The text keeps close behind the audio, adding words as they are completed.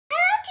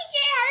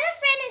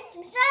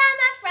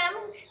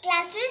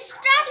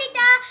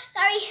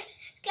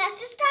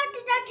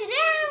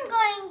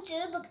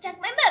book talk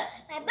my book.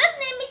 My book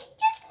name is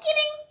Just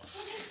Kidding.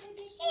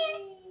 Here.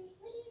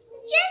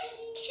 Just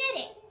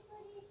kidding.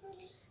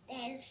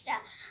 There's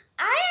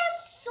I am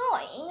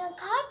sewing a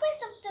carpet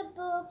of the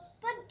book,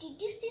 but did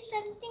you see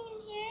something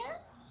in here?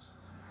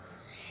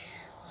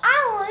 I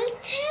will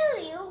tell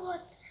you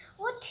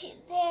what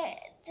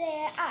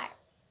there are.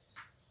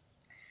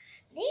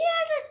 There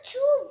are the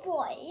two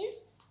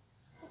boys.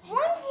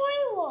 One boy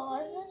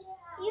was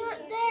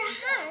their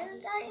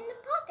hands are in the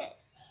pocket.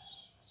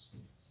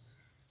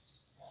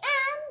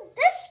 And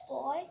this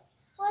boy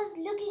was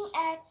looking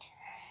and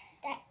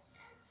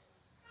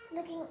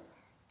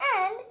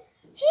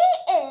he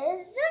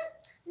is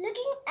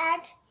looking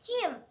at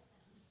him,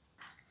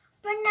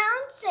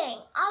 pronouncing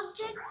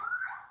object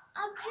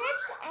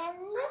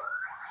and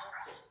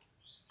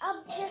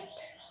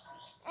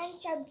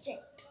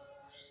subject.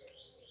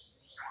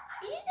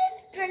 It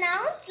is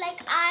pronounced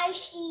like I,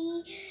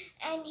 she,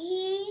 and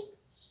he,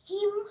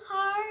 him,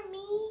 her,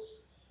 me,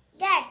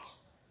 that.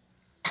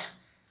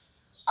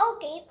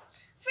 Okay,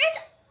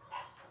 first,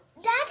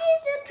 that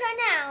is a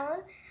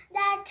pronoun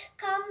that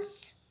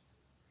comes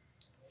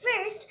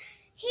first.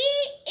 He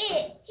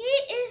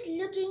is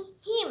looking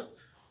him.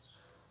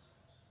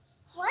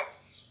 What?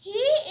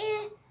 He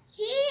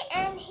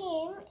and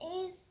him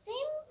is same.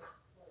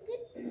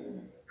 Good.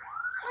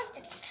 One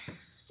second.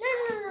 No.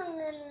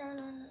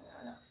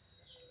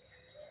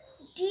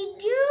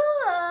 Did you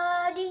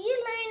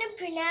learn a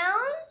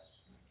pronoun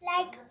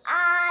like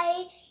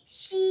I,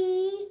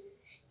 she,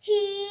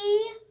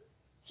 he,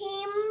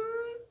 him,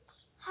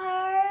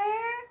 her,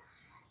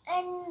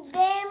 and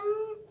them,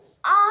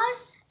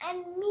 us,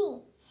 and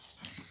me?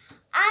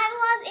 I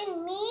was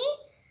in me,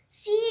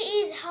 she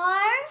is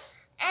her,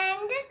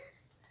 and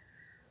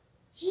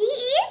he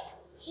is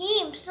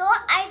him. So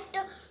I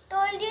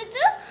told you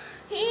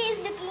he is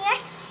looking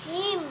at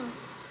him.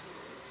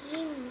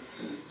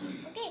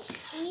 Okay,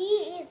 he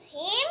is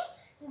him,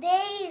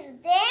 they is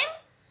them,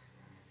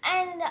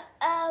 and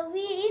we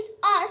is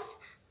us,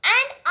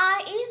 and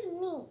I is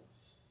me.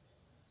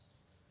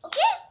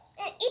 Okay,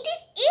 and it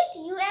is it,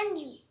 you and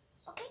you.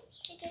 Okay.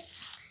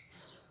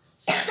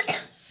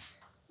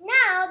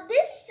 Now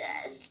this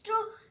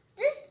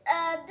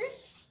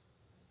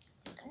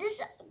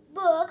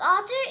book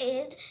author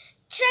is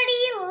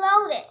Trudy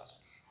Loudon,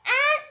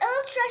 and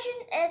illustration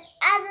is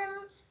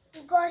Adam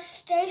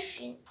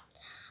Gostation.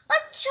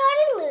 But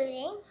Trudy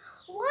Loudon,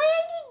 why are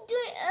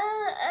you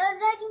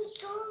writing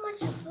so much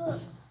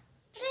books?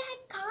 But I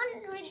can't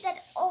read that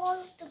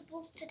all of the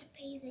books at the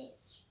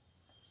pages.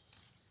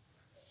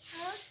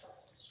 Huh?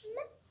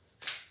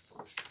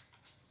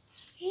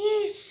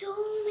 Here's so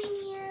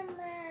many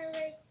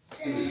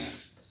Americans.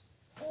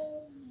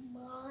 Oh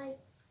my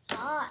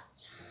God!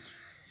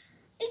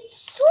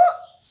 It's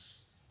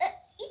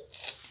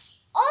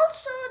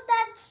also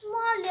that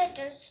small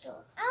letter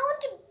store. I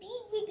want a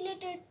big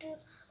letter to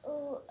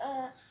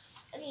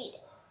read.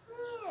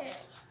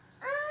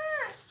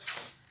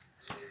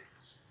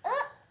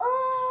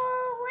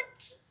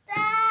 What's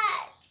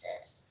that?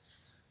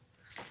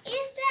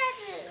 Is that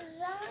a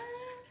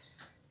sign?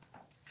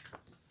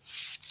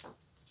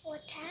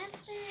 What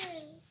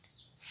happened?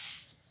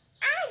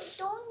 I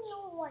don't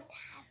know what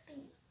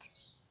happened.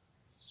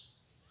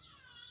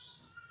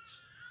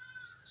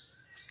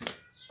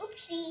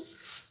 Oopsie.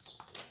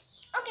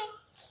 Okay.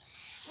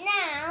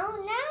 Now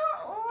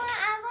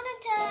I'm gonna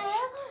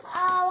tell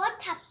what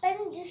happened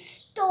in this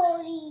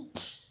story.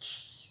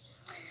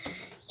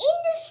 In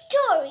this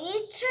story,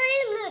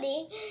 Trudy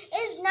Loudon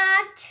is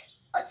not.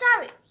 Oh,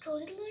 sorry,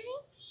 Trudy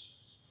Loudon.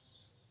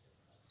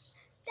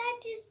 That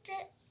is the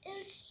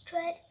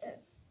illustrator.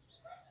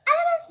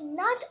 Adam has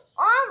not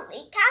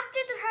only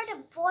captured the heart of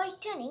boy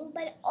tuning,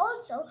 but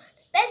also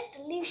the best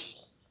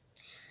solution.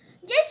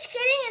 Just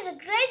Kidding is a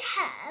great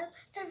help,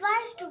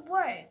 survives to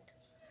work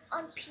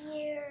on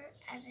peer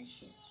as a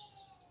shoe.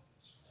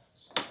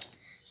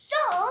 So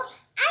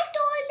I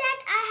told that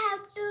I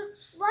have to.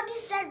 What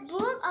is that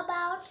book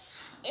about?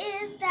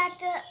 Is that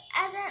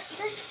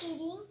Just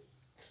Kidding?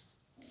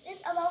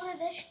 It's about a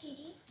Just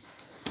Kidding.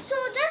 So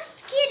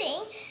Just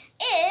Kidding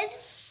is.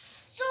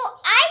 So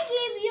I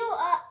gave you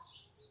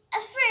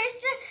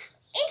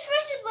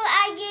first of all,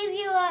 I gave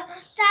you a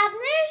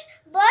sharpeners,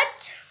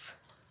 but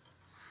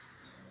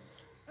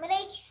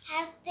they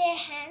have their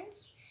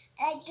hands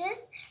like this,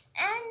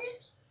 and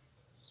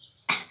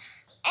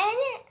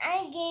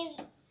I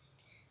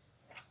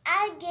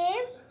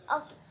gave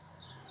a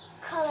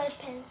color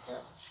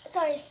pencil.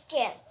 Sorry,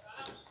 scale.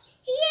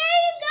 Here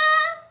you go.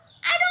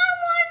 I don't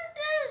want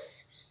this.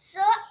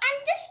 So I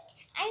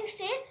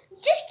say,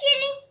 just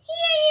kidding.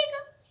 Here you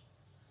go.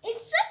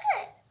 It's so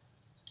good.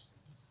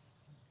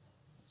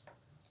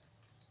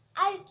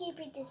 I'll keep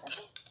it this,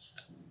 okay?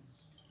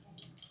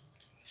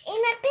 In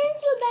my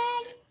pencil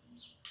bag.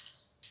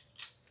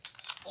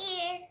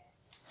 Here.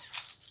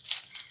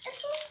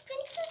 It's my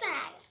pencil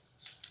bag.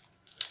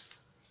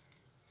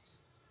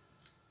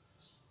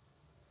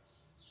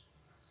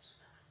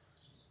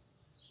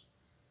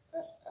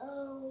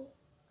 Uh-oh.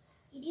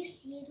 Did you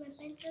see it, my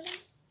pencil bag?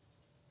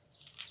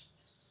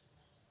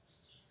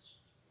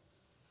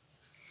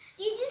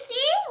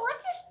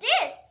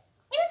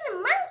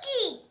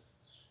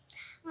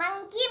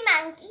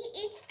 monkey.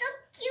 It's a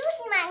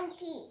cute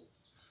monkey.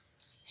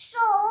 So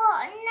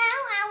now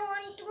I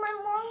want my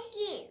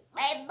monkey.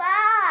 Bye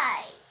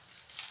bye.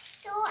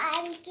 So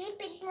I will keep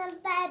it in my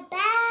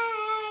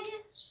bag.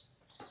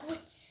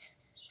 Oops.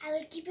 I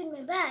will keep it in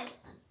my bag.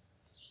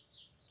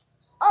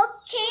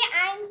 Okay,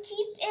 I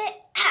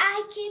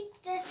keep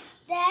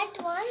that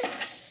one.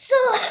 So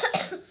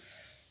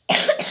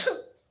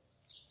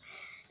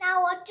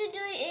now what to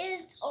do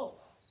is,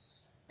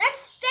 that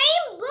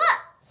same book.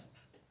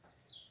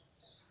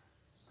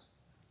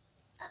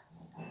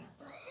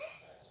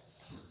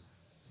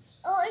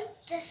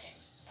 It's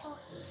just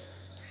paused.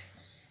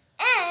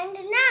 And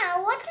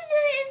now what to do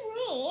is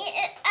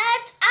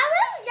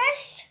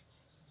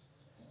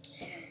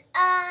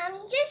I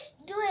will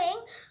just doing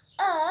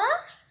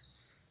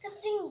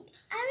something.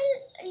 I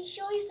will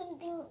show you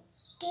something.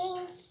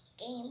 Games.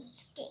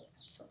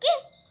 Okay.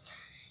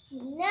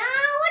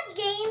 Now what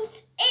games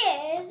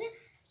is?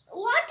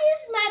 What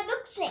is my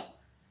book's name?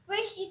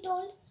 First you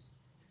told.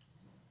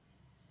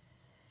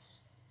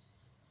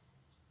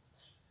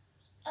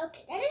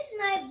 Okay, that is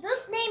my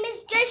book name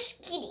is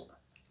Just Kidding.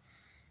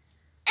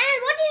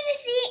 And what did you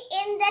see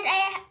in that?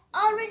 I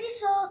already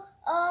saw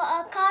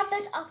a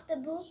carpet of the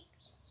book.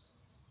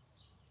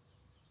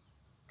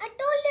 I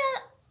told you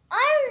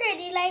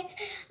already,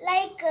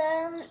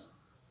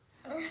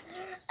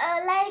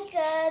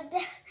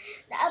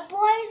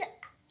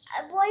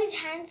 a boy's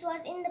hands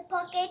was in the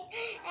pocket,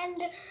 and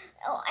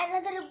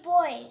another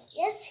boy.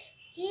 Yes,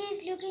 he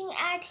is looking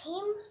at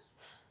him.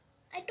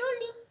 I told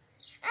you.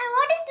 And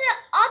what is the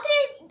author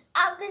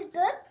of this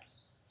book?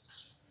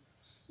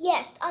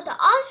 Yes, the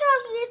author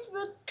of this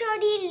book,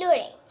 Trudy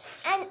Luring,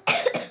 and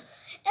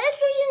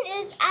illustration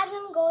is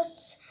Adam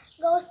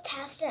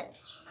Ghost-Hassan.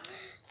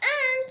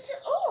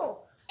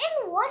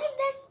 And what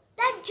is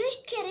that?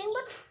 Just Kidding.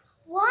 But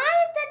why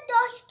is that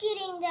Just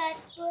Kidding that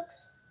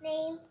book's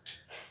name?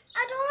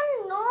 I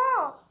don't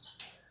know.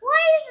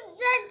 Why is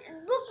that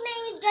book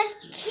name Just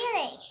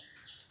Kidding?